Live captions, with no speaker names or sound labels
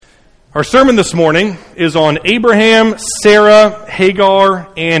Our sermon this morning is on Abraham, Sarah, Hagar,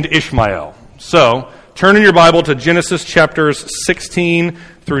 and Ishmael. So, turn in your Bible to Genesis chapters 16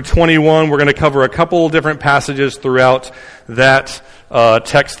 through 21. We're going to cover a couple different passages throughout that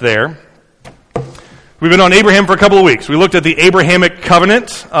text there. We've been on Abraham for a couple of weeks. We looked at the Abrahamic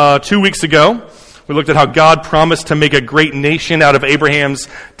covenant 2 weeks ago. We looked at how God promised to make a great nation out of Abraham's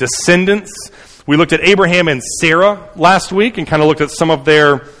descendants. We looked at Abraham and Sarah last week and kind of looked at some of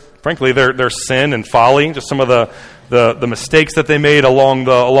their sin and folly, just some of the mistakes that they made along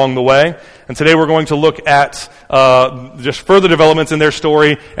the way. And today we're going to look at just further developments in their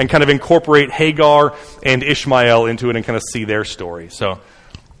story and kind of incorporate Hagar and Ishmael into it and kind of see their story. So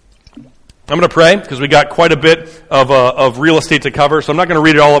I'm going to pray because we got quite a bit of real estate to cover. So I'm not going to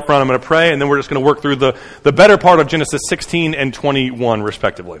read it all up front. I'm going to pray, and then we're just going to work through the better part of Genesis 16 and 21,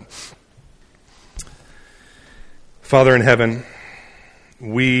 respectively. Father in heaven,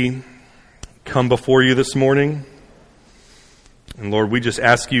 we come before you this morning, and Lord, we just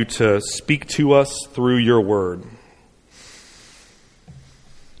ask you to speak to us through your word.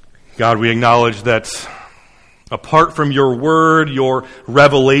 God, we acknowledge that apart from your word, your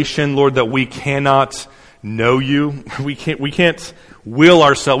revelation, Lord, that we cannot know you. We can't will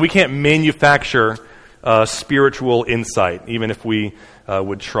ourselves. We can't manufacture spiritual insight, even if we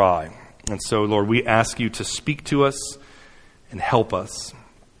would try. And so, Lord, we ask you to speak to us and help us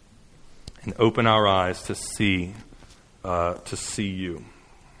and open our eyes to see you.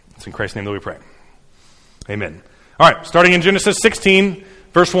 It's in Christ's name that we pray. Amen. All right, starting in Genesis 16,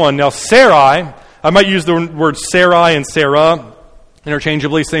 verse 1. Now Sarai, I might use the word Sarai and Sarah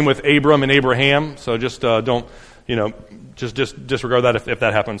interchangeably, same with Abram and Abraham, so just don't, just disregard that if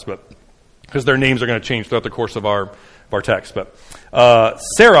that happens, but because their names are going to change throughout the course of our text. But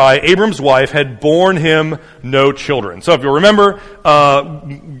Sarai, Abram's wife, had borne him no children. So if you'll remember,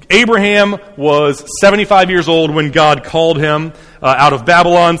 Abraham was 75 years old when God called him out of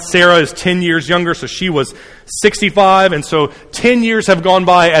Babylon. Sarah is 10 years younger, so she was 65. And so 10 years have gone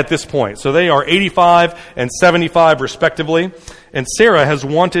by at this point. So they are 85 and 75 respectively. And Sarah has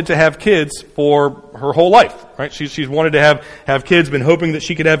wanted to have kids for her whole life, right? She's wanted to have kids, been hoping that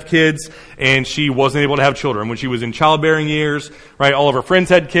she could have kids, and she wasn't able to have children. When she was in childbearing years, right, all of her friends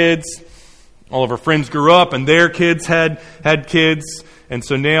had kids. All of her friends grew up, and their kids had kids. And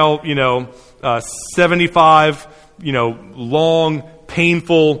so now, 75, long,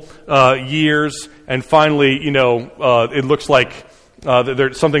 painful years, and finally, it looks like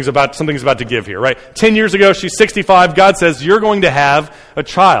something's about to give here, right? 10 years ago, she's 65. God says, you're going to have a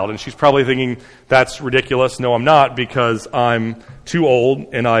child. And she's probably thinking, that's ridiculous. No, I'm not, because I'm too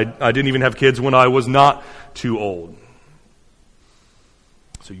old, and I didn't even have kids when I was not too old.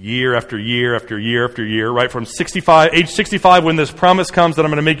 So year after year after year after year, right? From age 65, when this promise comes that I'm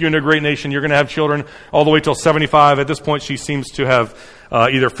going to make you into a great nation, you're going to have children, all the way till 75. At this point, she seems to have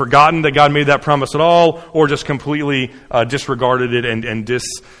either forgotten that God made that promise at all, or just completely disregarded it and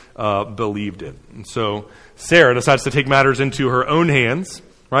disbelieved it. And so Sarah decides to take matters into her own hands,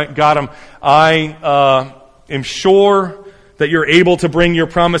 right? God, I am sure that you're able to bring your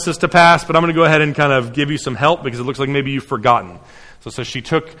promises to pass, but I'm going to go ahead and kind of give you some help because it looks like maybe you've forgotten. So she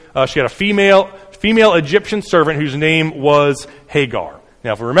had a female Egyptian servant whose name was Hagar.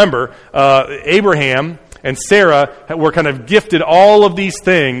 Now, if we remember, Abraham and Sarah were kind of gifted all of these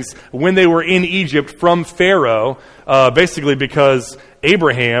things when they were in Egypt from Pharaoh, basically because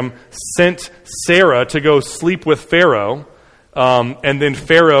Abraham sent Sarah to go sleep with Pharaoh, and then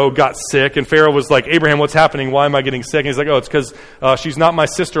Pharaoh got sick, and Pharaoh was like, Abraham, what's happening? Why am I getting sick? And he's like, it's because she's not my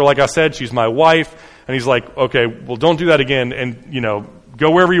sister, like I said, she's my wife. And he's like, okay, well, don't do that again, and, go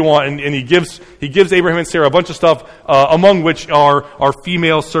wherever you want. And he gives Abraham and Sarah a bunch of stuff, among which are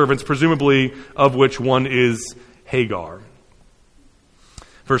female servants, presumably of which one is Hagar.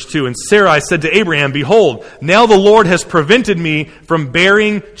 Verse 2, and Sarai said to Abraham, behold, now the Lord has prevented me from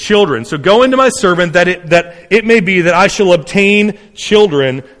bearing children. So go into my servant, that it may be that I shall obtain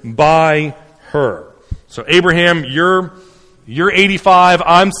children by her. So Abraham, you're 85,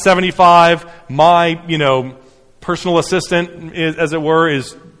 I'm 75, my, personal assistant, as it were,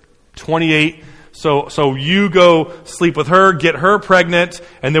 is 28. So you go sleep with her, get her pregnant,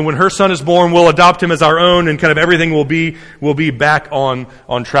 and then when her son is born, we'll adopt him as our own, and kind of everything will be back on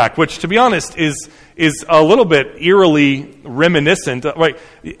track. Which, to be honest, is a little bit eerily reminiscent. Right?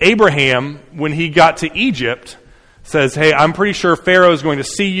 Abraham, when he got to Egypt, says, hey, I'm pretty sure Pharaoh is going to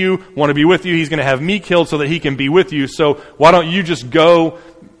see you, want to be with you. He's going to have me killed so that he can be with you. So why don't you just go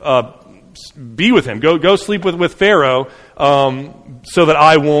be with him. Go sleep with Pharaoh, so that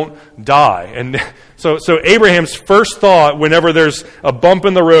I won't die. And so Abraham's first thought, whenever there's a bump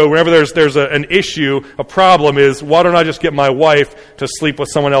in the road, whenever there's an issue, a problem, is why don't I just get my wife to sleep with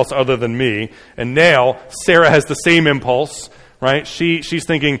someone else other than me? And now Sarah has the same impulse, right? She's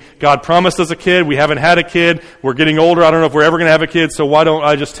thinking, God promised us a kid. We haven't had a kid. We're getting older. I don't know if we're ever going to have a kid. So why don't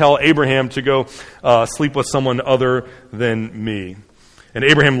I just tell Abraham to go sleep with someone other than me? And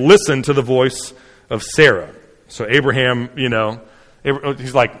Abraham listened to the voice of Sarah. So Abraham,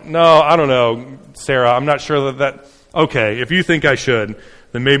 he's like, no, I don't know, Sarah. I'm not sure that okay, if you think I should,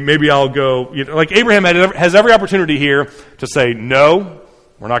 then maybe I'll go. Like Abraham has every opportunity here to say, no,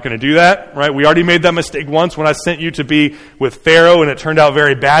 we're not going to do that, right? We already made that mistake once when I sent you to be with Pharaoh, and it turned out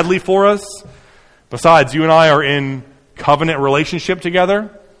very badly for us. Besides, you and I are in covenant relationship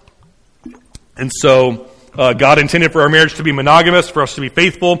together. And so God intended for our marriage to be monogamous, for us to be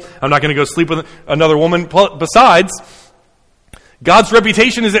faithful. I'm not going to go sleep with another woman. Besides, God's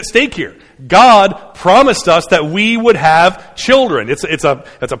reputation is at stake here. God promised us that we would have children. It's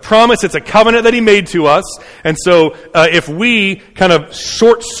a promise. It's a covenant that He made to us. And so, if we kind of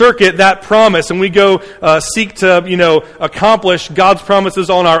short circuit that promise and we go seek to accomplish God's promises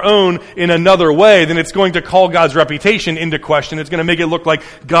on our own in another way, then it's going to call God's reputation into question. It's going to make it look like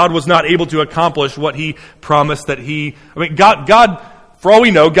God was not able to accomplish what He promised that He. God. For all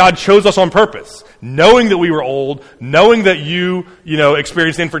we know, God chose us on purpose, knowing that we were old, knowing that you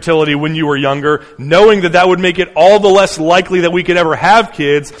experienced infertility when you were younger, knowing that would make it all the less likely that we could ever have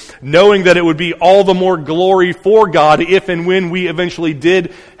kids, knowing that it would be all the more glory for God if and when we eventually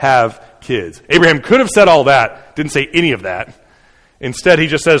did have kids. Abraham could have said all that, didn't say any of that. Instead, he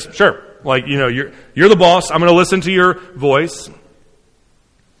just says, sure, you're the boss, I'm going to listen to your voice.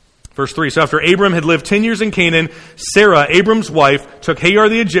 Verse 3, so after Abram had lived 10 years in Canaan, Sarah, Abram's wife, took Hagar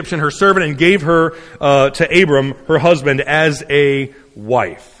the Egyptian, her servant, and gave her to Abram, her husband, as a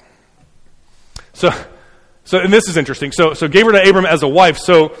wife. So, and this is interesting. So gave her to Abram as a wife.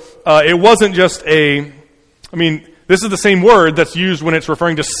 So it wasn't just this is the same word that's used when it's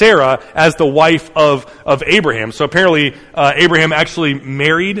referring to Sarah as the wife of Abraham. So apparently Abraham actually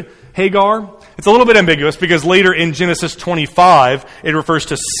married Hagar. It's a little bit ambiguous because later in Genesis 25, it refers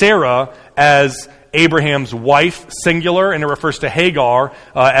to Sarah as Abraham's wife, singular, and it refers to Hagar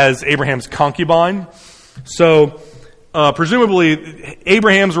as Abraham's concubine. So presumably,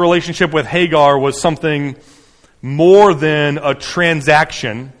 Abraham's relationship with Hagar was something more than a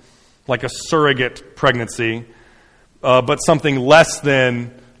transaction, like a surrogate pregnancy, but something less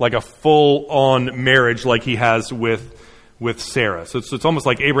than like a full-on marriage like he has with Sarah. So it's almost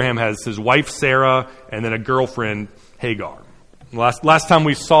like Abraham has his wife Sarah and then a girlfriend Hagar. Last time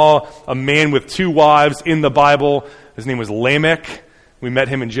we saw a man with two wives in the Bible, his name was Lamech. We met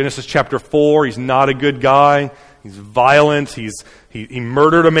him in Genesis chapter 4. He's not a good guy. He's violent. He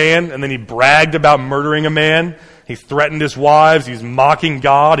murdered a man and then he bragged about murdering a man. He threatened his wives. He's mocking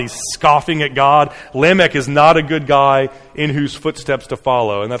God. He's scoffing at God. Lamech is not a good guy in whose footsteps to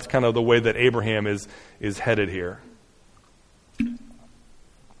follow. And that's kind of the way that Abraham is headed here.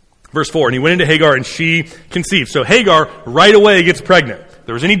 Verse 4, and he went into Hagar and she conceived. So Hagar right away gets pregnant. If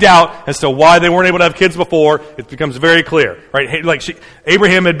there was any doubt as to why they weren't able to have kids before, it becomes very clear. Right?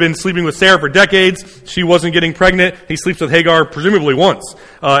 Abraham had been sleeping with Sarah for decades. She wasn't getting pregnant. He sleeps with Hagar presumably once.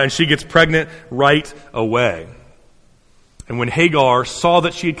 And she gets pregnant right away. And when Hagar saw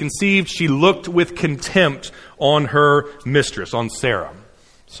that she had conceived, she looked with contempt on her mistress, on Sarah.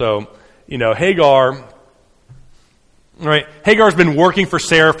 So, Hagar... Right, Hagar's been working for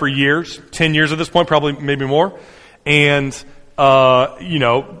Sarah for years, 10 years at this point, probably maybe more, and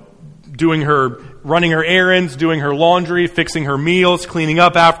running her errands, doing her laundry, fixing her meals, cleaning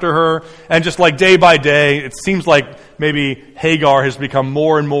up after her, and just like day by day, it seems like maybe Hagar has become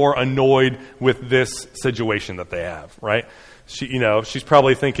more and more annoyed with this situation that they have. Right, she's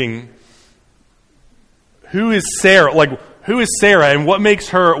probably thinking, who is Sarah? Who is Sarah, and what makes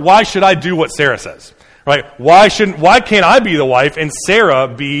her? Why should I do what Sarah says? Right? Why can't I be the wife and Sarah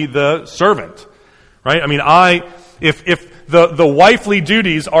be the servant? Right? If the wifely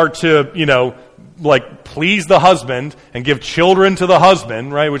duties are to, please the husband and give children to the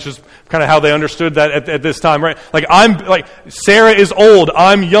husband, right? Which is kind of how they understood that at this time, right? Sarah is old,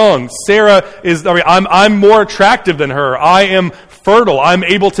 I'm young. Sarah is, I'm more attractive than her. I am fertile. I'm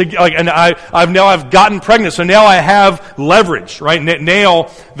able to, I've gotten pregnant, so now I have leverage, right? Now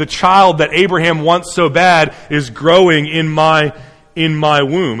the child that Abraham wants so bad is growing in my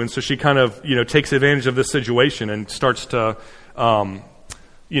womb, and so she kind of, takes advantage of this situation and starts to,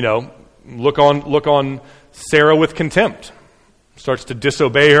 look on Sarah with contempt. starts to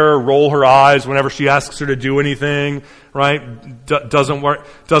disobey her, roll her eyes whenever she asks her to do anything, right? Doesn't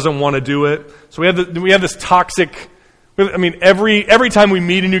want to do it. So we have this toxic. I mean, every time we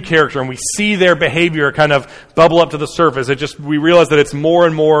meet a new character and we see their behavior kind of bubble up to the surface, we realize that it's more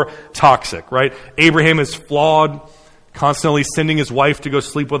and more toxic, right? Abraham is flawed, constantly sending his wife to go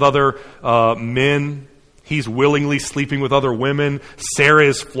sleep with other men. He's willingly sleeping with other women. Sarah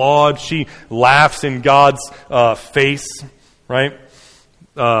is flawed. She laughs in God's face, right?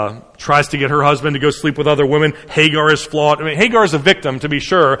 Tries to get her husband to go sleep with other women. Hagar is flawed. I mean, Hagar is a victim, to be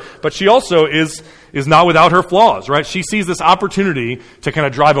sure, but she also is not without her flaws, right? She sees this opportunity to kind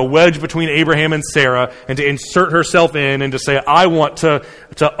of drive a wedge between Abraham and Sarah and to insert herself in and to say, I want to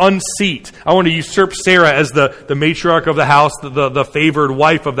unseat. I want to usurp Sarah as the matriarch of the house, the favored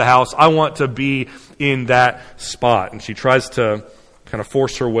wife of the house. I want to be in that spot. And she tries to kind of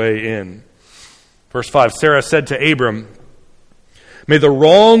force her way in. Verse 5, Sarah said to Abram, May the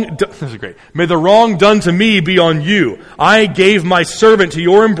wrong done to me be on you. I gave my servant to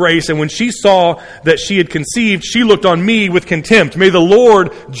your embrace, and when she saw that she had conceived, she looked on me with contempt. May the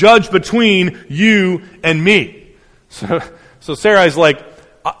Lord judge between you and me. So Sarah is like,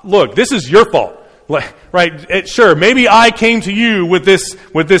 look, this is your fault. Right? Sure, maybe I came to you with this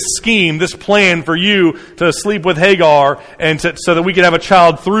scheme, this plan for you to sleep with Hagar and so that we could have a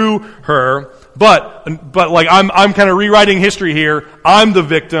child through her. But like I'm kind of rewriting history here. I'm the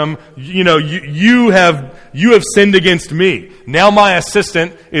victim. You know, you have sinned against me. Now my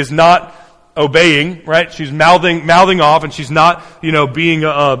assistant is not obeying, right? She's mouthing off, and she's not, being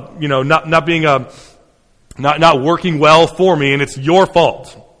not working well for me, and it's your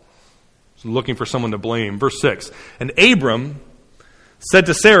fault. So looking for someone to blame. Verse 6. And Abram said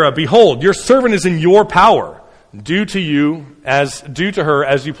to Sarah, Behold, your servant is in your power. Do to her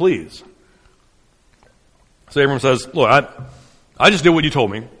as you please. So Abram says, look, I just did what you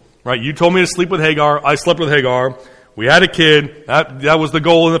told me, right? You told me to sleep with Hagar. I slept with Hagar. We had a kid. That was the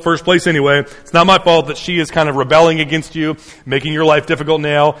goal in the first place anyway. It's not my fault that she is kind of rebelling against you, making your life difficult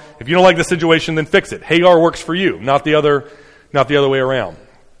now. If you don't like the situation, then fix it. Hagar works for you, not the other way around.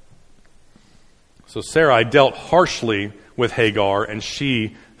 So Sarai dealt harshly with Hagar, and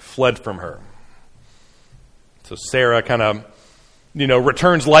she fled from her. So Sarah kind of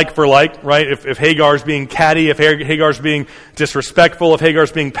returns like for like, right? If Hagar's being catty, if Hagar's being disrespectful, if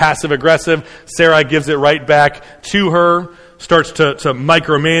Hagar's being passive-aggressive, Sarai gives it right back to her, starts to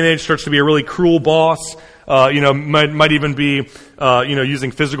micromanage, starts to be a really cruel boss, might even be,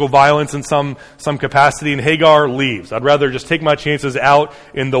 using physical violence in some capacity, and Hagar leaves. I'd rather just take my chances out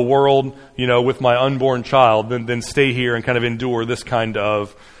in the world, with my unborn child than stay here and kind of endure this kind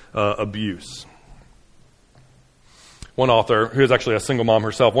of abuse. One author, who is actually a single mom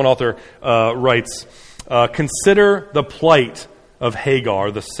herself, writes, consider the plight of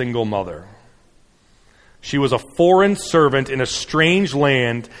Hagar, the single mother. She was a foreign servant in a strange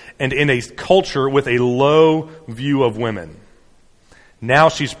land and in a culture with a low view of women. Now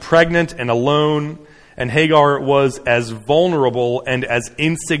she's pregnant and alone, and Hagar was as vulnerable and as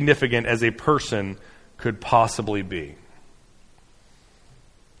insignificant as a person could possibly be.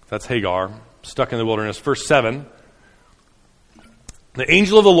 That's Hagar, stuck in the wilderness. Verse 7. The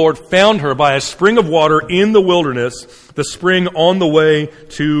angel of the Lord found her by a spring of water in the wilderness, the spring on the way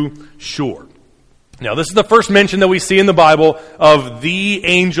to Shur. Now, this is the first mention that we see in the Bible of the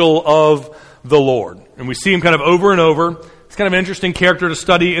angel of the Lord. And we see him kind of over and over. It's kind of an interesting character to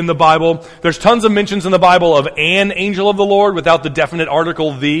study in the Bible. There's tons of mentions in the Bible of an angel of the Lord without the definite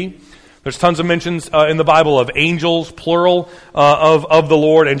article the. There's tons of mentions in the Bible of angels, plural, of the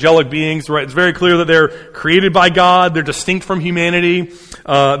Lord, angelic beings. Right? It's very clear that they're created by God. They're distinct from humanity,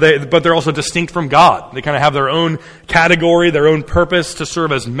 but they're also distinct from God. They kind of have their own category, their own purpose to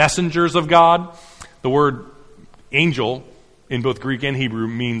serve as messengers of God. The word angel in both Greek and Hebrew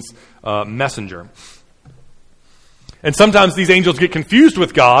means messenger. And sometimes these angels get confused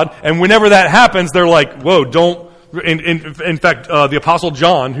with God, and whenever that happens, they're like, whoa, don't. In fact, the Apostle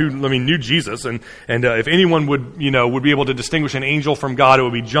John, who knew Jesus, and if anyone would be able to distinguish an angel from God, it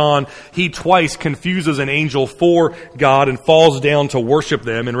would be John. He twice confuses an angel for God and falls down to worship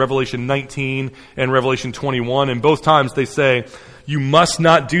them in Revelation 19 and Revelation 21. And both times they say, "You must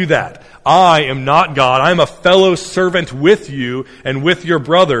not do that. I am not God. I am a fellow servant with you and with your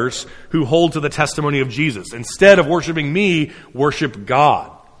brothers who hold to the testimony of Jesus. Instead of worshiping me, worship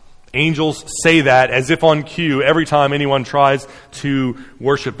God." Angels say that as if on cue every time anyone tries to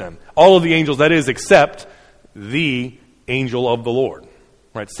worship them. All of the angels, that is, except the angel of the Lord.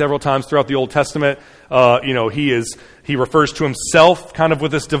 Right, several times throughout the Old Testament, he refers to himself kind of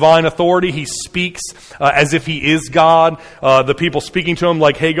with this divine authority. He speaks as if he is God. The people speaking to him,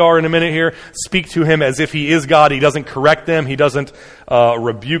 like Hagar in a minute here, speak to him as if he is God. He doesn't correct them. He doesn't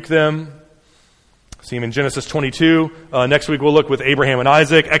rebuke them. See him in Genesis 22. Next week we'll look with Abraham and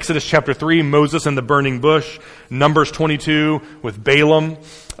Isaac. Exodus chapter 3, Moses and the burning bush. Numbers 22 with Balaam.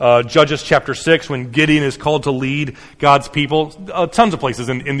 Judges chapter 6, when Gideon is called to lead God's people. Tons of places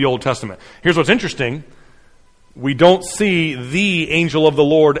in the Old Testament. Here's what's interesting. We don't see the angel of the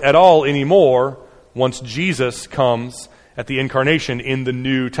Lord at all anymore once Jesus comes at the incarnation in the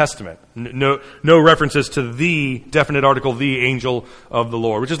New Testament. No references to the definite article, the angel of the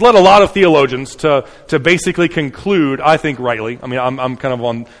Lord, which has led a lot of theologians to basically conclude, I think rightly, I mean, I'm kind of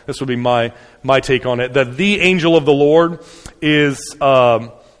on, this would be my take on it, that the angel of the Lord is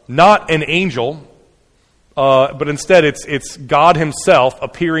not an angel, but instead it's God himself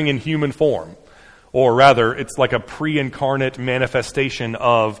appearing in human form. Or rather, it's like a pre-incarnate manifestation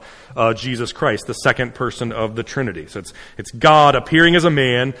of Jesus Christ, the second person of the Trinity. So it's God appearing as a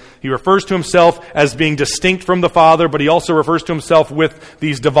man. He refers to himself as being distinct from the Father, but he also refers to himself with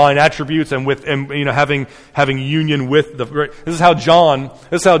these divine attributes and having union with the. This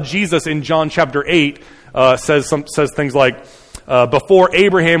is how Jesus in John chapter 8 says things like, before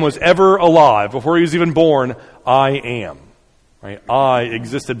Abraham was ever alive, before he was even born, I am. Right? I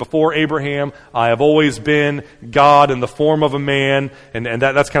existed before Abraham. I have always been God in the form of a man, and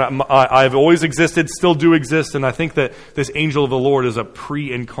that's kind of, I've always existed, still do exist, and I think that this angel of the Lord is a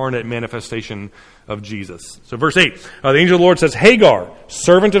pre-incarnate manifestation of Jesus. So verse 8, the angel of the Lord says, Hagar,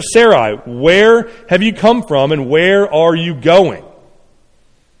 servant of Sarai, where have you come from, and where are you going?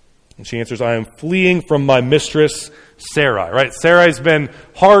 And she answers, I am fleeing from my mistress Sarai. Right? Sarai's been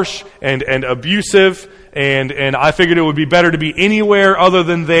harsh and abusive, and I figured it would be better to be anywhere other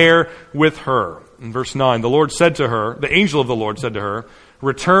than there with her. In verse 9, the Lord said to her, the angel of the Lord said to her,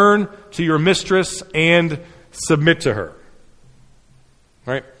 return to your mistress and submit to her.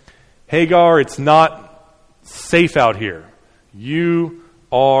 Right? Hagar, it's not safe out here. You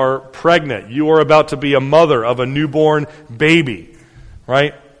are pregnant. You are about to be a mother of a newborn baby.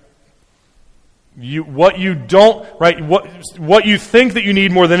 Right? What you think that you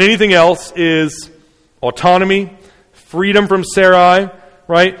need more than anything else is autonomy, freedom from Sarai,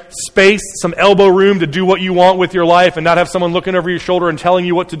 right? Space, some elbow room to do what you want with your life and not have someone looking over your shoulder and telling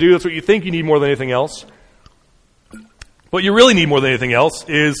you what to do. That's what you think you need more than anything else. What you really need more than anything else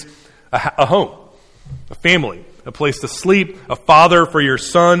is a home, a family, a place to sleep, a father for your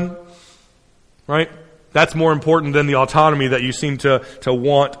son, right? That's more important than the autonomy that you seem to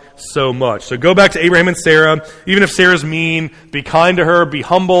want so much. So go back to Abraham and Sarah. Even if Sarah's mean, be kind to her, be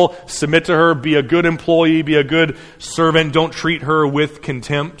humble, submit to her, be a good employee, be a good servant. Don't treat her with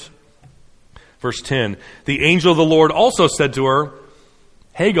contempt. Verse 10, the angel of the Lord also said to her,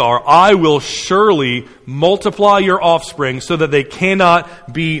 Hagar, I will surely multiply your offspring so that they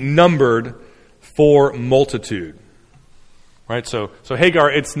cannot be numbered for multitude. Right, so Hagar,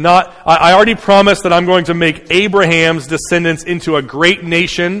 it's not, I already promised that I'm going to make Abraham's descendants into a great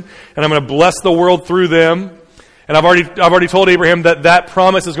nation, and I'm going to bless the world through them. And I've already told Abraham that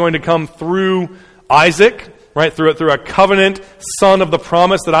promise is going to come through Isaac, right, through a covenant son of the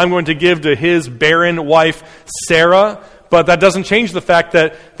promise that I'm going to give to his barren wife Sarah. But that doesn't change the fact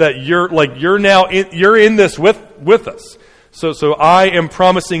that you're in this with us. So I am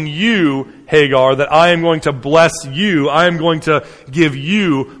promising you, Hagar, that I am going to bless you. I am going to give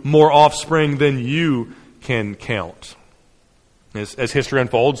you more offspring than you can count. As history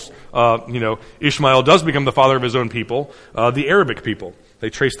unfolds, Ishmael does become the father of his own people, the Arabic people. They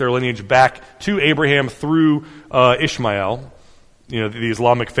trace their lineage back to Abraham through Ishmael. The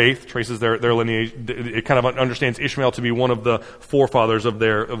Islamic faith traces their lineage. It kind of understands Ishmael to be one of the forefathers of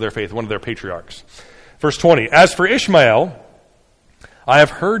their faith, one of their patriarchs. Verse 20, as for Ishmael, I have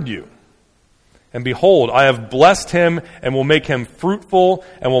heard you, and behold, I have blessed him and will make him fruitful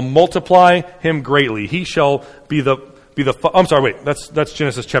and will multiply him greatly. He shall be the I'm sorry, wait, that's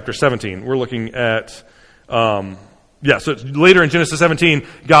Genesis chapter 17. We're looking at, so it's later in Genesis 17,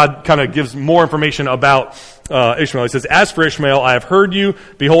 God kind of gives more information about Ishmael. He says, as for Ishmael, I have heard you.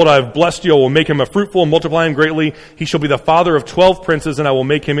 Behold, I have blessed you. I will make him a fruitful and multiply him greatly. He shall be the father of 12 princes, and I will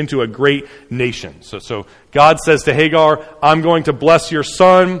make him into a great nation. So God says to Hagar, I'm going to bless your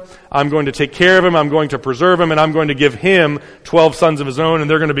son. I'm going to take care of him. I'm going to preserve him, and I'm going to give him 12 sons of his own, and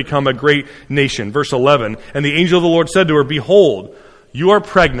they're going to become a great nation. Verse 11, and the angel of the Lord said to her, behold, you are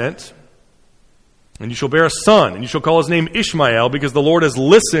pregnant, and you shall bear a son, and you shall call his name Ishmael, because the Lord has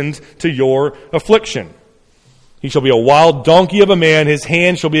listened to your affliction. He shall be a wild donkey of a man. His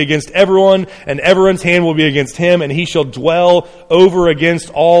hand shall be against everyone, and everyone's hand will be against him, and he shall dwell over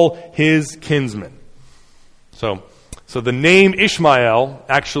against all his kinsmen. So the name Ishmael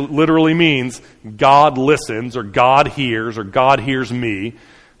actually literally means God listens, or God hears, or God hears me.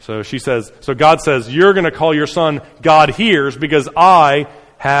 So God says, you're going to call your son God hears because I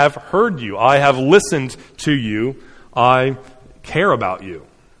have heard you. I have listened to you. I care about you.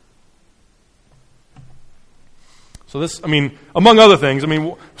 So this, among other things,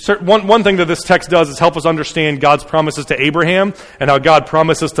 one thing that this text does is help us understand God's promises to Abraham and how God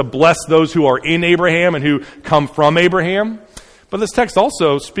promises to bless those who are in Abraham and who come from Abraham. But this text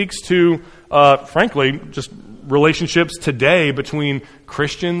also speaks to, frankly, just relationships today between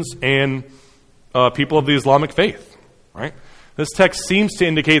Christians and people of the Islamic faith, right? This text seems to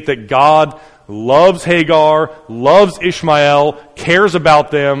indicate that God loves Hagar, loves Ishmael, cares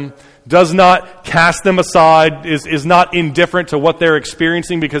about them, does not cast them aside, is not indifferent to what they're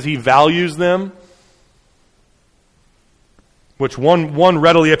experiencing because he values them. Which one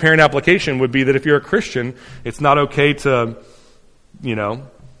readily apparent application would be that if you're a Christian, it's not okay to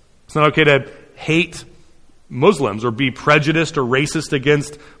hate Muslims or be prejudiced or racist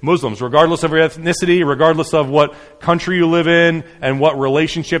against Muslims, regardless of your ethnicity, regardless of what country you live in and what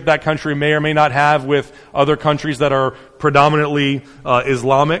relationship that country may or may not have with other countries that are predominantly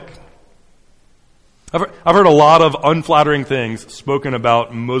Islamic. I've heard a lot of unflattering things spoken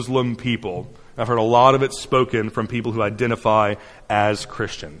about Muslim people. I've heard a lot of it spoken from people who identify as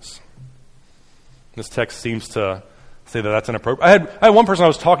Christians. This text seems to say that that's inappropriate. I had one person I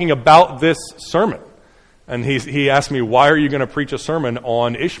was talking about this sermon, and he asked me, why are you going to preach a sermon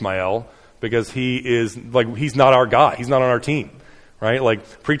on Ishmael? Because he's not our guy. He's not on our team. Right?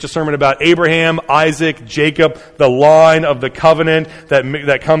 Like, preach a sermon about Abraham, Isaac, Jacob, the line of the covenant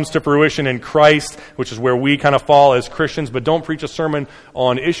that comes to fruition in Christ, which is where we kind of fall as Christians, but don't preach a sermon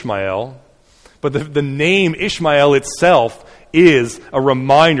on Ishmael. But the name Ishmael itself is a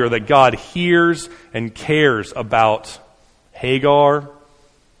reminder that God hears and cares about Hagar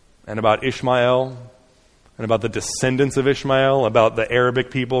and about Ishmael and about the descendants of Ishmael, about the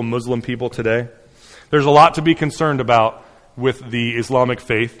Arabic people, Muslim people today. There's a lot to be concerned about with the Islamic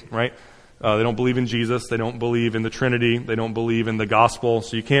faith, right? They don't believe in Jesus. They don't believe in the Trinity. They don't believe in the gospel.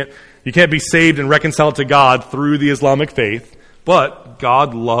 So you can't be saved and reconciled to God through the Islamic faith. But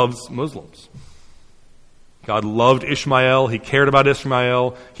God loves Muslims. God loved Ishmael. He cared about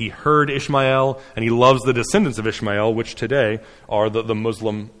Ishmael. He heard Ishmael. And he loves the descendants of Ishmael, which today are the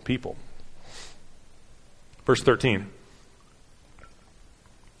Muslim people. Verse 13.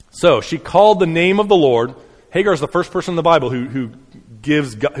 So she called the name of the Lord. Hagar is the first person in the Bible who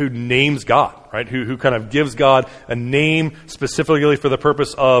names God, right? Who kind of gives God a name specifically for the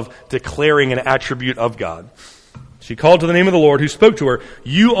purpose of declaring an attribute of God. She called to the name of the Lord, who spoke to her,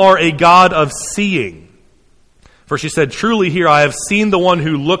 "You are a God of seeing." For she said, "Truly here I have seen the one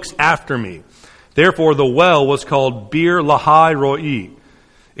who looks after me." Therefore the well was called Bir Lahai Roi.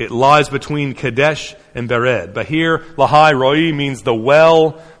 It lies between Kadesh and Bered. But here, Lahai Roi means the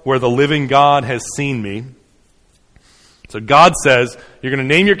well where the living God has seen me. So God says, you're going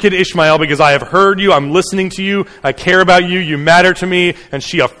to name your kid Ishmael because I have heard you, I'm listening to you, I care about you, you matter to me. And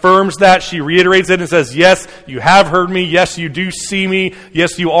she affirms that, she reiterates it and says, yes, you have heard me, yes, you do see me,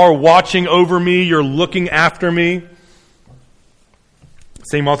 yes, you are watching over me, you're looking after me.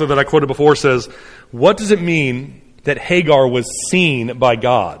 Same author that I quoted before says, what does it mean that Hagar was seen by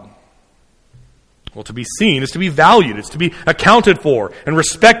God? Well, to be seen is to be valued. It's to be accounted for and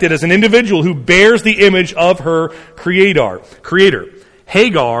respected as an individual who bears the image of her creator.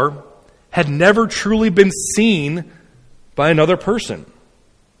 Hagar had never truly been seen by another person.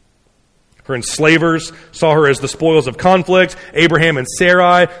 Her enslavers saw her as the spoils of conflict. Abraham and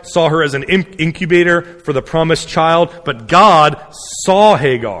Sarai saw her as an incubator for the promised child. But God saw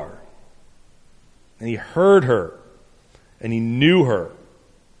Hagar, and he heard her, and he knew her.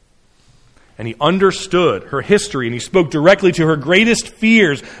 And he understood her history, and he spoke directly to her greatest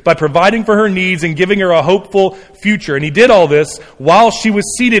fears by providing for her needs and giving her a hopeful future. And he did all this while she was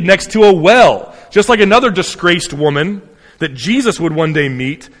seated next to a well, just like another disgraced woman that Jesus would one day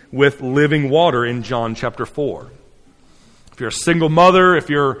meet with living water in John chapter 4. If you're a single mother,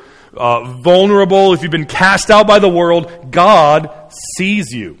 if you're vulnerable, if you've been cast out by the world, God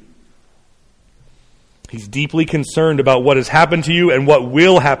sees you. He's deeply concerned about what has happened to you and what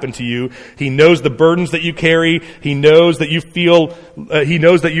will happen to you. He knows the burdens that you carry. He knows that you feel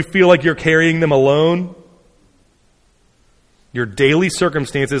like you're carrying them alone. Your daily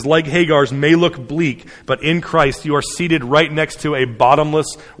circumstances, like Hagar's, may look bleak, but in Christ you are seated right next to a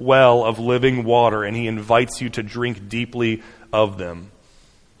bottomless well of living water, and he invites you to drink deeply of them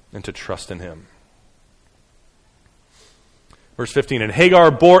and to trust in him. Verse 15, and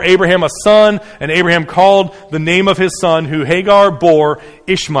Hagar bore Abraham a son, and Abraham called the name of his son, who Hagar bore,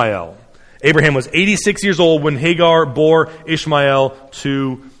 Ishmael. Abraham was 86 years old when Hagar bore Ishmael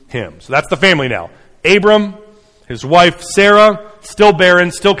to him. So that's the family now. Abram, his wife Sarah, still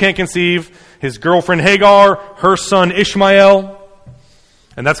barren, still can't conceive. His girlfriend Hagar, her son Ishmael.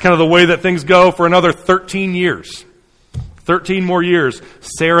 And that's kind of the way that things go for another 13 years. 13 more years.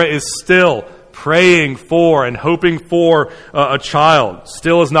 Sarah is still praying for and hoping for a child.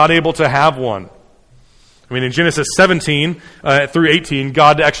 Still is not able to have one. I mean, in Genesis 17 through 18,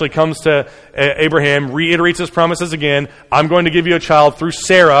 God actually comes to Abraham, reiterates his promises again. I'm going to give you a child through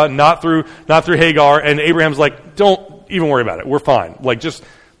Sarah, not through Hagar. And Abraham's like, don't even worry about it. We're fine.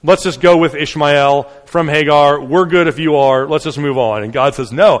 Let's just go with Ishmael from Hagar. We're good if you are. Let's just move on. And God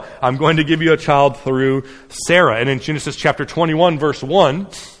says, no, I'm going to give you a child through Sarah. And in Genesis chapter 21, verse 1,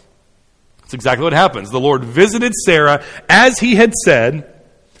 that's exactly what happens. The Lord visited Sarah as he had said,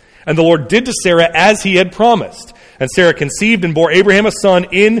 and the Lord did to Sarah as he had promised. And Sarah conceived and bore Abraham a son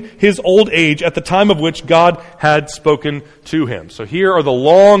in his old age at the time of which God had spoken to him. So here are the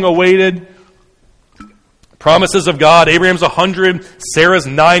long-awaited promises of God. Abraham's 100, Sarah's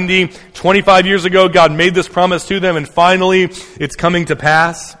 90. 25 years ago, God made this promise to them, and finally it's coming to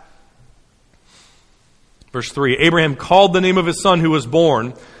pass. Verse 3, Abraham called the name of his son who was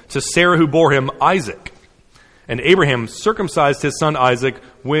born to Sarah who bore him Isaac. And Abraham circumcised his son Isaac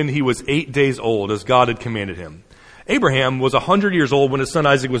when he was 8 days old, as God had commanded him. Abraham was 100 years old when his son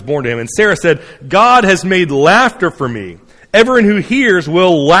Isaac was born to him. And Sarah said, God has made laughter for me. Everyone who hears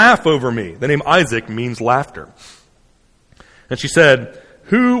will laugh over me. The name Isaac means laughter. And she said,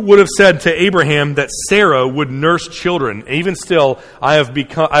 who would have said to Abraham that Sarah would nurse children? And even still, I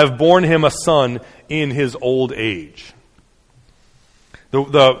have borne him a son in his old age.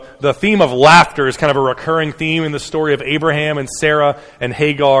 The theme of laughter is kind of a recurring theme in the story of Abraham and Sarah and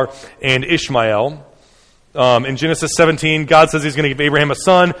Hagar and Ishmael. In Genesis 17, God says he's going to give Abraham a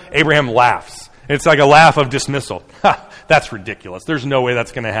son. Abraham laughs. It's like a laugh of dismissal. Ha, that's ridiculous. There's no way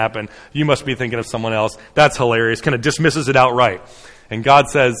that's going to happen. You must be thinking of someone else. That's hilarious. Kind of dismisses it outright. And God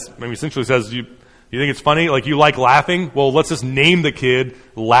says, essentially says, you think it's funny? Like, you like laughing? Well, let's just name the kid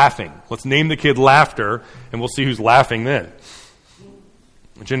Laughing. Let's name the kid Laughter, and we'll see who's laughing then.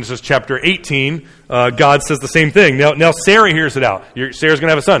 In Genesis chapter 18, God says the same thing. Now Sarah hears it out. Sarah's going to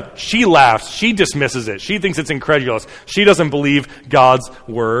have a son. She laughs. She dismisses it. She thinks it's incredulous. She doesn't believe God's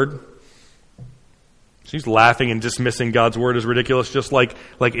word. She's laughing and dismissing God's word as ridiculous, just like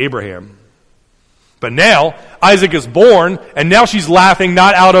Abraham. But now, Isaac is born, and now she's laughing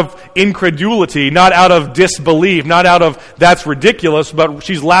not out of incredulity, not out of disbelief, not out of that's ridiculous, but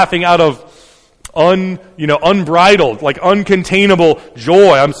she's laughing out of unbridled, like uncontainable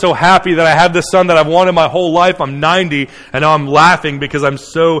joy. I'm so happy that I have this son that I've wanted my whole life. I'm 90, and now I'm laughing because I'm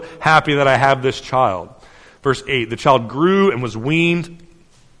so happy that I have this child. Verse 8, the child grew and was weaned,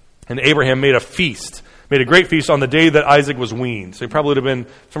 and Abraham made a great feast on the day that Isaac was weaned. So he probably would have been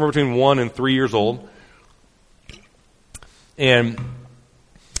somewhere between 1 and 3 years old. And,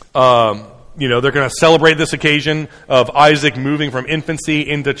 they're going to celebrate this occasion of Isaac moving from infancy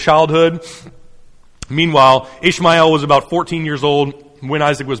into childhood. Meanwhile, Ishmael was about 14 years old when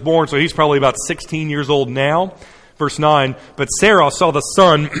Isaac was born, so he's probably about 16 years old now. Verse 9, but Sarah saw the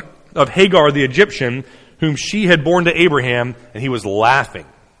son of Hagar the Egyptian, whom she had borne to Abraham, and he was laughing.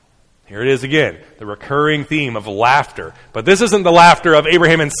 Here it is again, the recurring theme of laughter. But this isn't the laughter of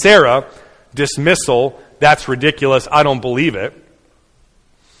Abraham and Sarah, dismissal, that's ridiculous, I don't believe it.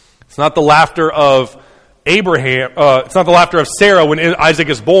 It's not the laughter of it's not the laughter of Sarah when Isaac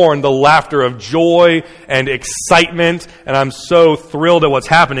is born, the laughter of joy and excitement, and I'm so thrilled at what's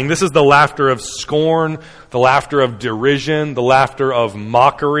happening. This is the laughter of scorn, the laughter of derision, the laughter of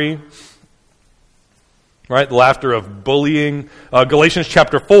mockery, right? The laughter of bullying. Galatians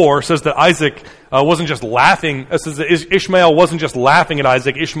chapter 4 says that Isaac wasn't just laughing. It says that Ishmael wasn't just laughing at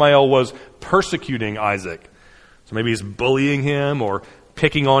Isaac. Ishmael was persecuting Isaac. So maybe he's bullying him or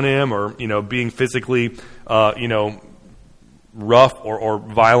picking on him or, being physically, rough or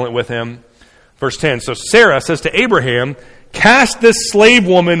violent with him. Verse 10, so Sarah says to Abraham, cast this slave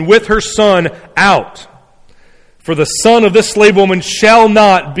woman with her son out, for the son of this slave woman shall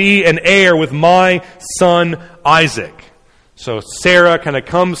not be an heir with my son Isaac. So Sarah kind of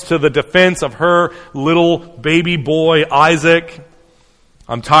comes to the defense of her little baby boy Isaac.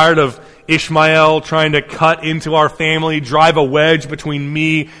 I'm tired of Ishmael trying to cut into our family, drive a wedge between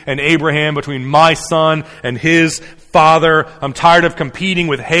me and Abraham, between my son and his father. I'm tired of competing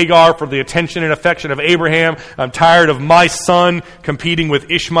with Hagar for the attention and affection of Abraham. I'm tired of my son competing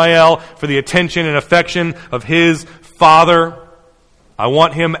with Ishmael for the attention and affection of his father. I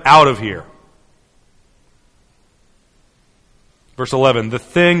want him out of here. Verse 11, the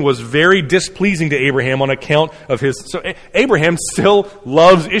thing was very displeasing to Abraham on account of his... So Abraham still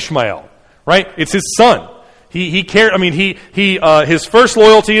loves Ishmael, right? It's his son. He cared. I mean, his first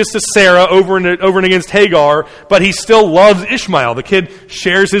loyalty is to Sarah over and against Hagar, but he still loves Ishmael. The kid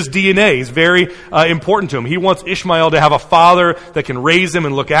shares his DNA. He's very important to him. He wants Ishmael to have a father that can raise him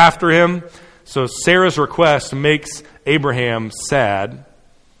and look after him. So Sarah's request makes Abraham sad.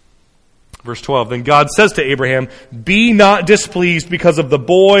 Verse 12, then God says to Abraham, be not displeased because of the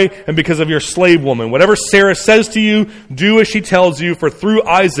boy and because of your slave woman. Whatever Sarah says to you, do as she tells you, for through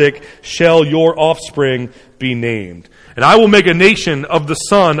Isaac shall your offspring be named. And I will make a nation of the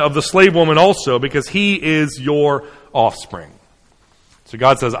son of the slave woman also, because he is your offspring. So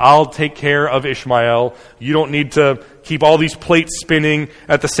God says, I'll take care of Ishmael. You don't need to keep all these plates spinning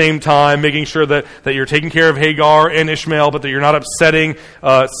at the same time, making sure that you're taking care of Hagar and Ishmael, but that you're not upsetting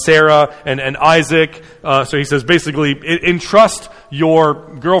Sarah and Isaac. So he says, basically, entrust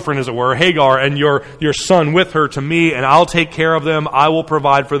your girlfriend, as it were, Hagar, and your son with her to me, and I'll take care of them. I will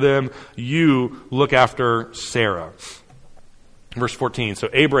provide for them. You look after Sarah. Verse 14, so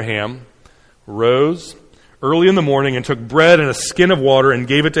Abraham rose early in the morning and took bread and a skin of water and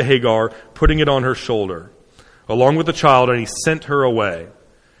gave it to Hagar, putting it on her shoulder, along with the child, and he sent her away.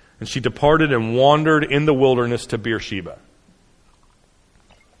 And she departed and wandered in the wilderness to Beersheba.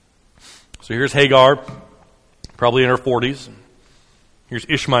 So here's Hagar, probably in her 40s. Here's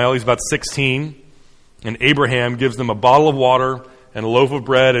Ishmael, he's about 16. And Abraham gives them a bottle of water and a loaf of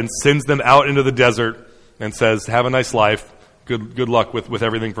bread and sends them out into the desert and says, have a nice life. Good luck with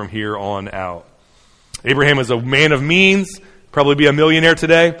everything from here on out. Abraham is a man of means, probably be a millionaire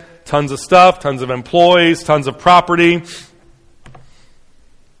today. Tons of stuff, tons of employees, tons of property.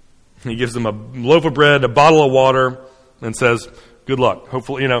 He gives them a loaf of bread, a bottle of water, and says, good luck.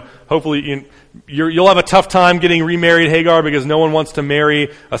 Hopefully you'll have a tough time getting remarried, Hagar, because no one wants to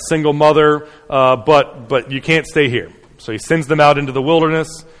marry a single mother, but you can't stay here. So he sends them out into the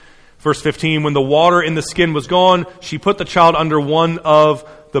wilderness. Verse 15, when the water in the skin was gone, she put the child under one of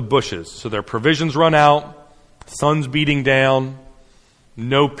the bushes. So their provisions run out, sun's beating down,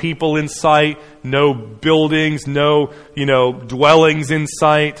 no people in sight, no buildings, no, dwellings in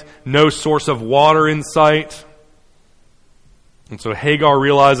sight, no source of water in sight. And so Hagar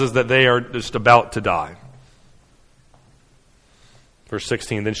realizes that they are just about to die. Verse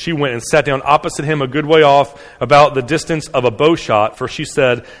 16, then she went and sat down opposite him a good way off, about the distance of a bow shot, for she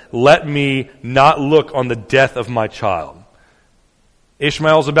said, let me not look on the death of my child.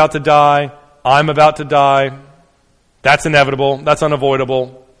 Ishmael's about to die. I'm about to die. That's inevitable. That's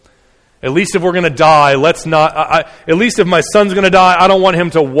unavoidable. At least if we're going to die, let's not... at least if my son's going to die, I don't want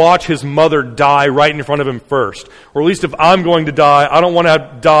him to watch his mother die right in front of him first. Or at least if I'm going to die, I don't want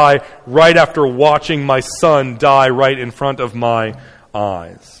to die right after watching my son die right in front of my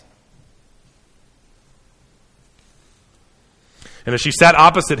eyes. And as she sat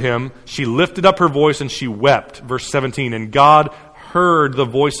opposite him, she lifted up her voice and she wept. Verse 17, and God heard the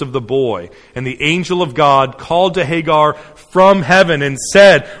voice of the boy, and the angel of God called to Hagar from heaven and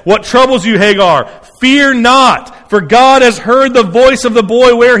said, what troubles you, Hagar? Fear not, for God has heard the voice of the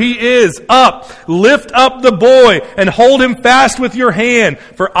boy where he is. Up, lift up the boy, and hold him fast with your hand,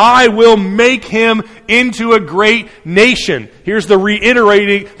 for I will make him into a great nation. Here's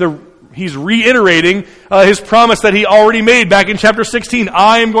He's reiterating his promise that he already made back in chapter 16.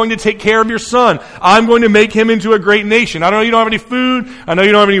 I am going to take care of your son. I'm going to make him into a great nation. I know you don't have any food. I know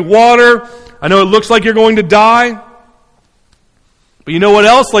you don't have any water. I know it looks like you're going to die. But you know what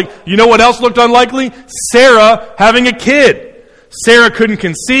else? You know what else looked unlikely? Sarah having a kid. Sarah couldn't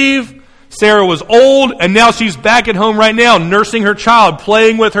conceive. Sarah was old, and now she's back at home right now, nursing her child,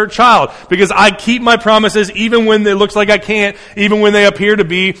 playing with her child, because I keep my promises even when it looks like I can't, even when they appear to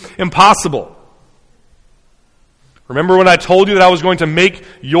be impossible. Remember when I told you that I was going to make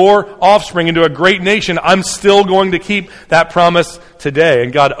your offspring into a great nation? I'm still going to keep that promise today.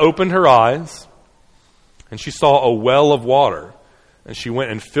 And God opened her eyes, and she saw a well of water, and she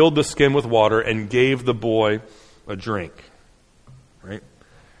went and filled the skin with water and gave the boy a drink. Right?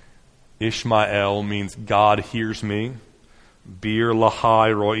 Ishmael means God hears me. Bir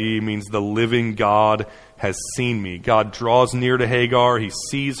lahai roi means the living God has seen me. God draws near to Hagar. He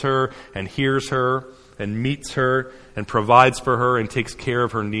sees her and hears her and meets her and provides for her and takes care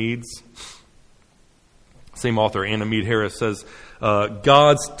of her needs. Same author, Anna Mead Harris, says,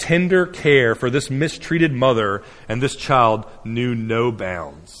 God's tender care for this mistreated mother and this child knew no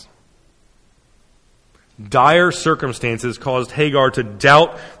bounds. Dire circumstances caused Hagar to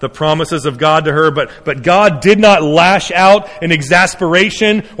doubt the promises of God to her, but God did not lash out in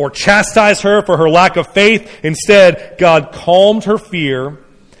exasperation or chastise her for her lack of faith. Instead, God calmed her fear,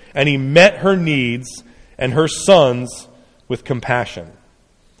 and He met her needs and her sons with compassion.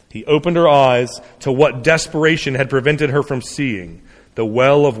 He opened her eyes to what desperation had prevented her from seeing, the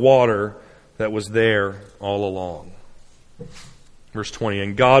well of water that was there all along. Verse 20,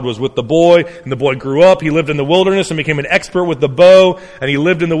 and God was with the boy, and the boy grew up. He lived in the wilderness and became an expert with the bow, and he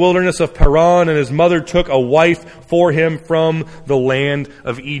lived in the wilderness of Paran, and his mother took a wife for him from the land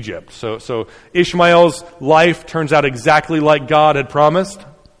of Egypt. So Ishmael's life turns out exactly like God had promised.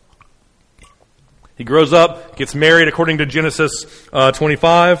 He grows up, gets married according to Genesis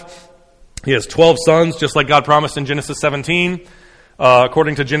 25. He has 12 sons, just like God promised in Genesis 17.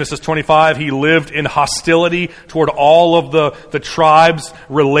 According to Genesis 25, he lived in hostility toward all of the tribes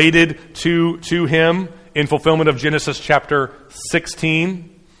related to him in fulfillment of Genesis chapter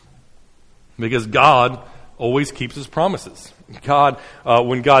 16. Because God always keeps His promises. God,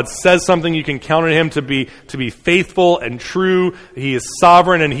 when God says something, you can count on Him to be faithful and true. He is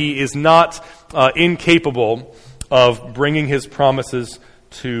sovereign, and He is not incapable of bringing His promises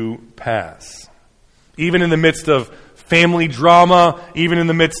to pass. Even in the midst of family drama, even in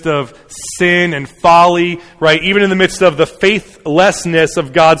the midst of sin and folly, right? Even in the midst of the faithlessness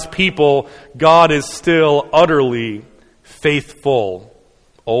of God's people, God is still utterly faithful,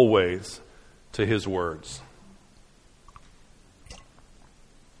 always, to His words.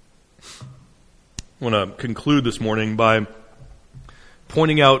 I want to conclude this morning by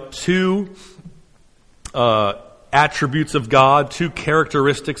pointing out two attributes of God, two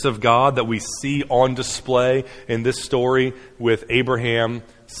characteristics of God that we see on display in this story with Abraham,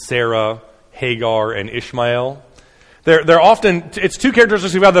 Sarah, Hagar, and Ishmael. They're often, it's two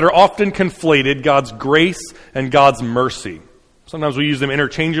characteristics of God that are often conflated, God's grace and God's mercy. Sometimes we use them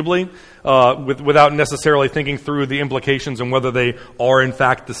interchangeably without necessarily thinking through the implications and whether they are in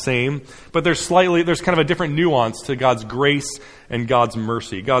fact the same. But there's kind of a different nuance to God's grace and God's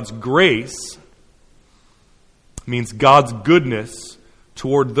mercy. God's grace means God's goodness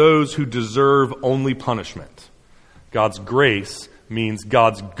toward those who deserve only punishment. God's grace means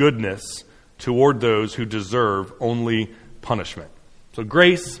God's goodness toward those who deserve only punishment. So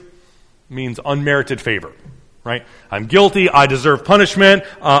grace means unmerited favor, right? I'm guilty, I deserve punishment,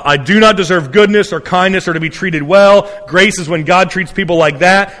 I do not deserve goodness or kindness or to be treated well. Grace is when God treats people like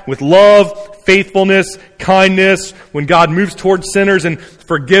that with love, faithfulness, kindness, when God moves towards sinners and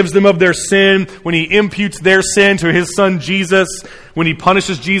forgives them of their sin, when He imputes their sin to His Son Jesus, when He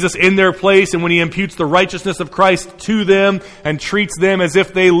punishes Jesus in their place, and when He imputes the righteousness of Christ to them and treats them as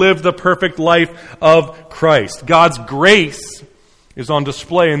if they lived the perfect life of Christ. God's grace is on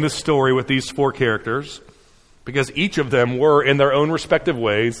display in this story with these four characters because each of them were, in their own respective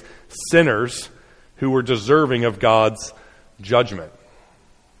ways, sinners who were deserving of God's judgment.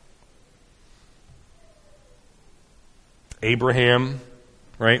 Abraham,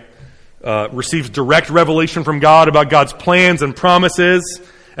 right, receives direct revelation from God about God's plans and promises,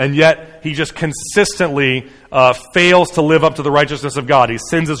 and yet he just consistently fails to live up to the righteousness of God. He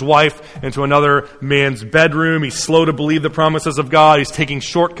sends his wife into another man's bedroom. He's slow to believe the promises of God. He's taking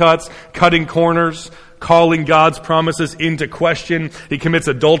shortcuts, cutting corners, calling God's promises into question. He commits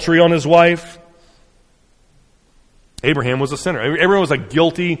adultery on his wife. Abraham was a sinner. Abraham was a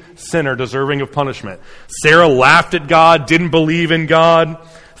guilty sinner deserving of punishment. Sarah laughed at God, didn't believe in God,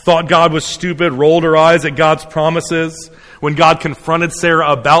 thought God was stupid, rolled her eyes at God's promises. When God confronted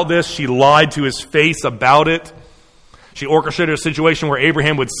Sarah about this, she lied to his face about it. She orchestrated a situation where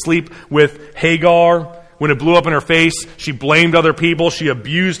Abraham would sleep with Hagar. When it blew up in her face, she blamed other people. She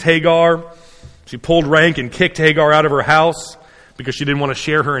abused Hagar. She pulled rank and kicked Hagar out of her house because she didn't want to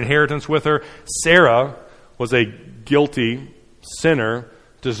share her inheritance with her. Sarah was a guilty sinner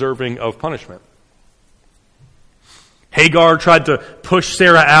deserving of punishment. Hagar tried to push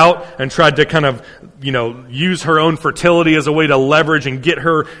Sarah out and tried to kind of, use her own fertility as a way to leverage and get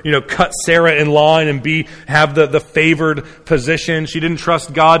her, cut Sarah in line and have the favored position. She didn't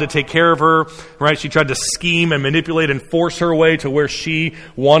trust God to take care of her, right? She tried to scheme and manipulate and force her way to where she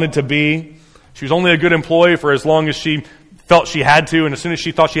wanted to be. She was only a good employee for as long as she felt she had to, and as soon as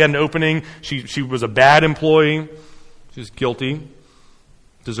she thought she had an opening, she was a bad employee. She was guilty.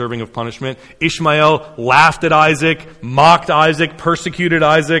 deserving of punishment. Ishmael laughed at Isaac, mocked Isaac, persecuted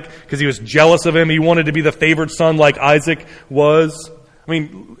Isaac because he was jealous of him. He wanted to be the favored son like Isaac was. I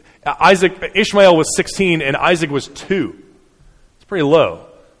mean, Ishmael was 16 and Isaac was 2. It's pretty low.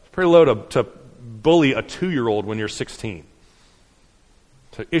 It's pretty low to bully a 2-year-old when you're 16.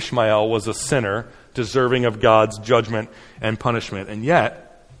 So Ishmael was a sinner deserving of God's judgment and punishment. And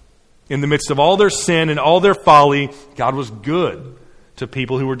yet, in the midst of all their sin and all their folly, God was good to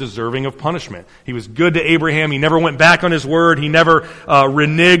people who were deserving of punishment. He was good to Abraham. He never went back on his word. He never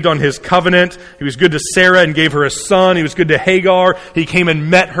reneged on his covenant. He was good to Sarah and gave her a son. He was good to Hagar. He came and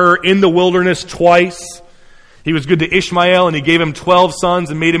met her in the wilderness twice. He was good to Ishmael, and he gave him 12 sons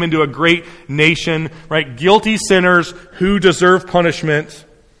and made him into a great nation. Right? Guilty sinners who deserve punishment,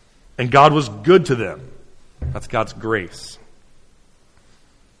 and God was good to them. That's God's grace.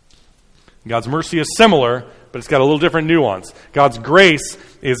 God's mercy is similar, but it's got a little different nuance. God's grace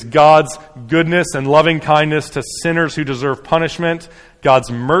is God's goodness and loving kindness to sinners who deserve punishment.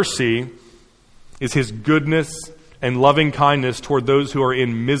 God's mercy is his goodness and loving kindness toward those who are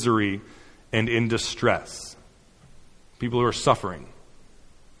in misery and in distress. People who are suffering.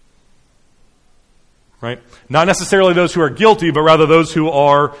 Right? Not necessarily those who are guilty, but rather those who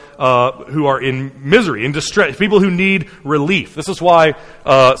are in misery, in distress, people who need relief. This is why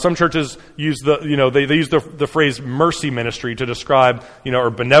some churches use they use the phrase mercy ministry to describe or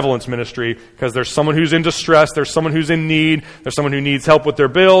benevolence ministry, because there's someone who's in distress, there's someone who's in need, there's someone who needs help with their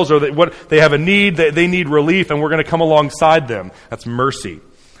bills, or they have a need, they need relief, and we're going to come alongside them. That's mercy.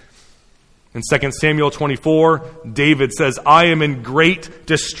 In 2 Samuel 24, David says, "I am in great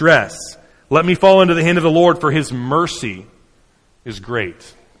distress. Let me fall into the hand of the Lord, for his mercy is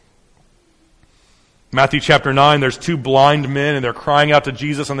great." Matthew chapter 9, there's 2 blind men, and they're crying out to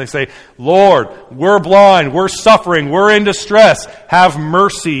Jesus, and they say, "Lord, we're blind, we're suffering, we're in distress. Have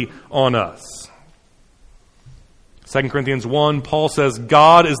mercy on us." 2 Corinthians 1, Paul says,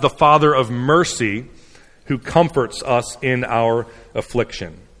 "God is the Father of mercy, who comforts us in our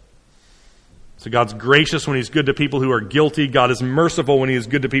affliction." So God's gracious when he's good to people who are guilty. God is merciful when he is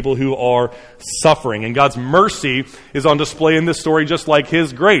good to people who are suffering. And God's mercy is on display in this story just like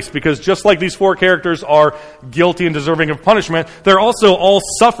his grace. Because just like these 4 characters are guilty and deserving of punishment, they're also all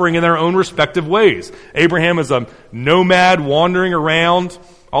suffering in their own respective ways. Abraham is a nomad wandering around.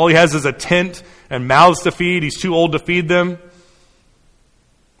 All he has is a tent and mouths to feed. He's too old to feed them.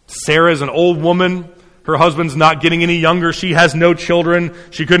 Sarah is an old woman. Her husband's not getting any younger. She has no children.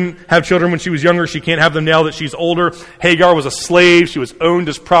 She couldn't have children when she was younger. She can't have them now that she's older. Hagar was a slave. She was owned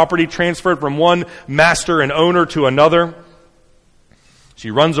as property, transferred from one master and owner to another. She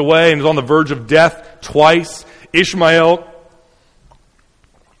runs away and is on the verge of death twice. Ishmael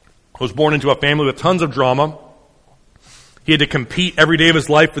was born into a family with tons of drama. He had to compete every day of his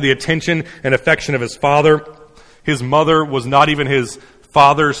life for the attention and affection of his father. His mother was not even his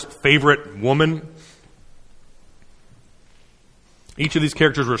father's favorite woman. Each of these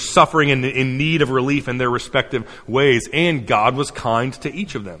characters were suffering and in need of relief in their respective ways, and God was kind to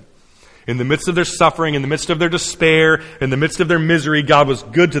each of them. In the midst of their suffering, in the midst of their despair, in the midst of their misery, God was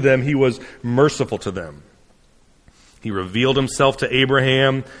good to them. He was merciful to them. He revealed himself to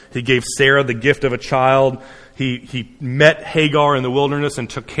Abraham. He gave Sarah the gift of a child. He met Hagar in the wilderness and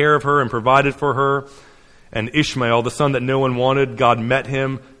took care of her and provided for her. And Ishmael, the son that no one wanted, God met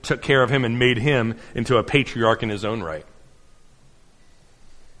him, took care of him, and made him into a patriarch in his own right.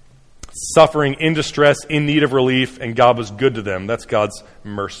 Suffering, in distress, in need of relief, and God was good to them. That's God's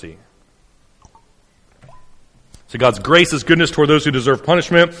mercy. So God's grace is goodness toward those who deserve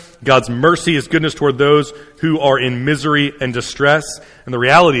punishment. God's mercy is goodness toward those who are in misery and distress. And the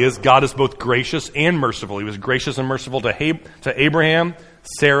reality is God is both gracious and merciful. He was gracious and merciful to Abraham,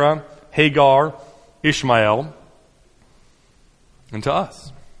 Sarah, Hagar, Ishmael, and to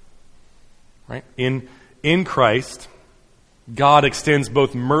us. Right? In Christ, God extends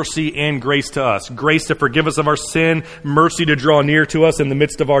both mercy and grace to us. Grace to forgive us of our sin, mercy to draw near to us in the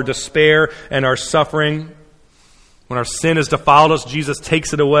midst of our despair and our suffering. When our sin has defiled us, Jesus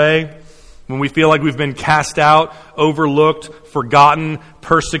takes it away. When we feel like we've been cast out, overlooked, forgotten,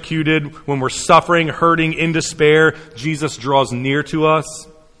 persecuted, when we're suffering, hurting, in despair, Jesus draws near to us,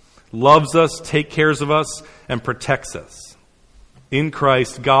 loves us, takes care of us, and protects us. In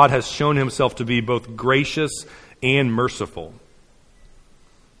Christ, God has shown himself to be both gracious and merciful.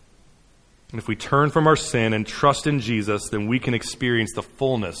 And if we turn from our sin and trust in Jesus, then we can experience the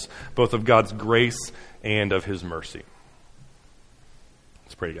fullness both of God's grace and of his mercy.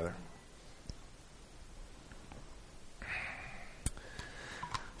 Let's pray together.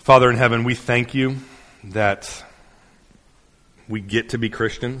 Father in heaven, we thank you that we get to be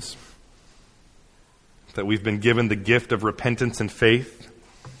Christians, that we've been given the gift of repentance and faith.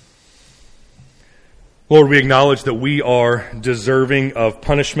 Lord, we acknowledge that we are deserving of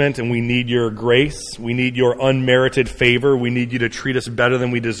punishment and we need your grace. We need your unmerited favor. We need you to treat us better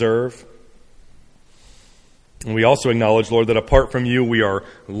than we deserve. And we also acknowledge, Lord, that apart from you, we are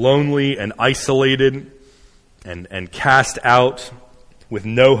lonely and isolated and cast out with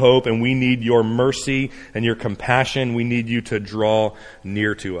no hope, and we need your mercy and your compassion. We need you to draw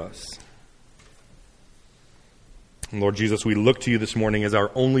near to us. And Lord Jesus, we look to you this morning as our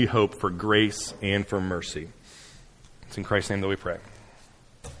only hope for grace and for mercy. It's in Christ's name that we pray.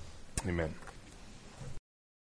 Amen.